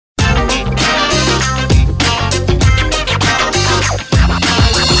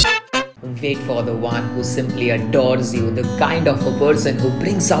Wait for the one who simply adores you, the kind of a person who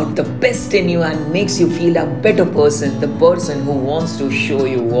brings out the best in you and makes you feel a better person, the person who wants to show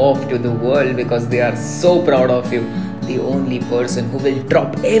you off to the world because they are so proud of you, the only person who will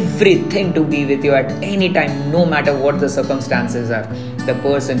drop everything to be with you at any time, no matter what the circumstances are, the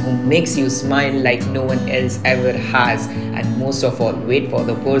person who makes you smile like no one else ever has, and most of all, wait for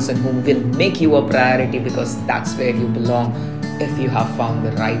the person who will make you a priority because that's where you belong. If you have found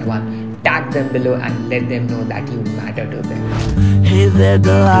the right one, tag them below and let them know that you matter to them. Hey there,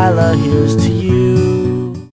 Delilah, here's to you.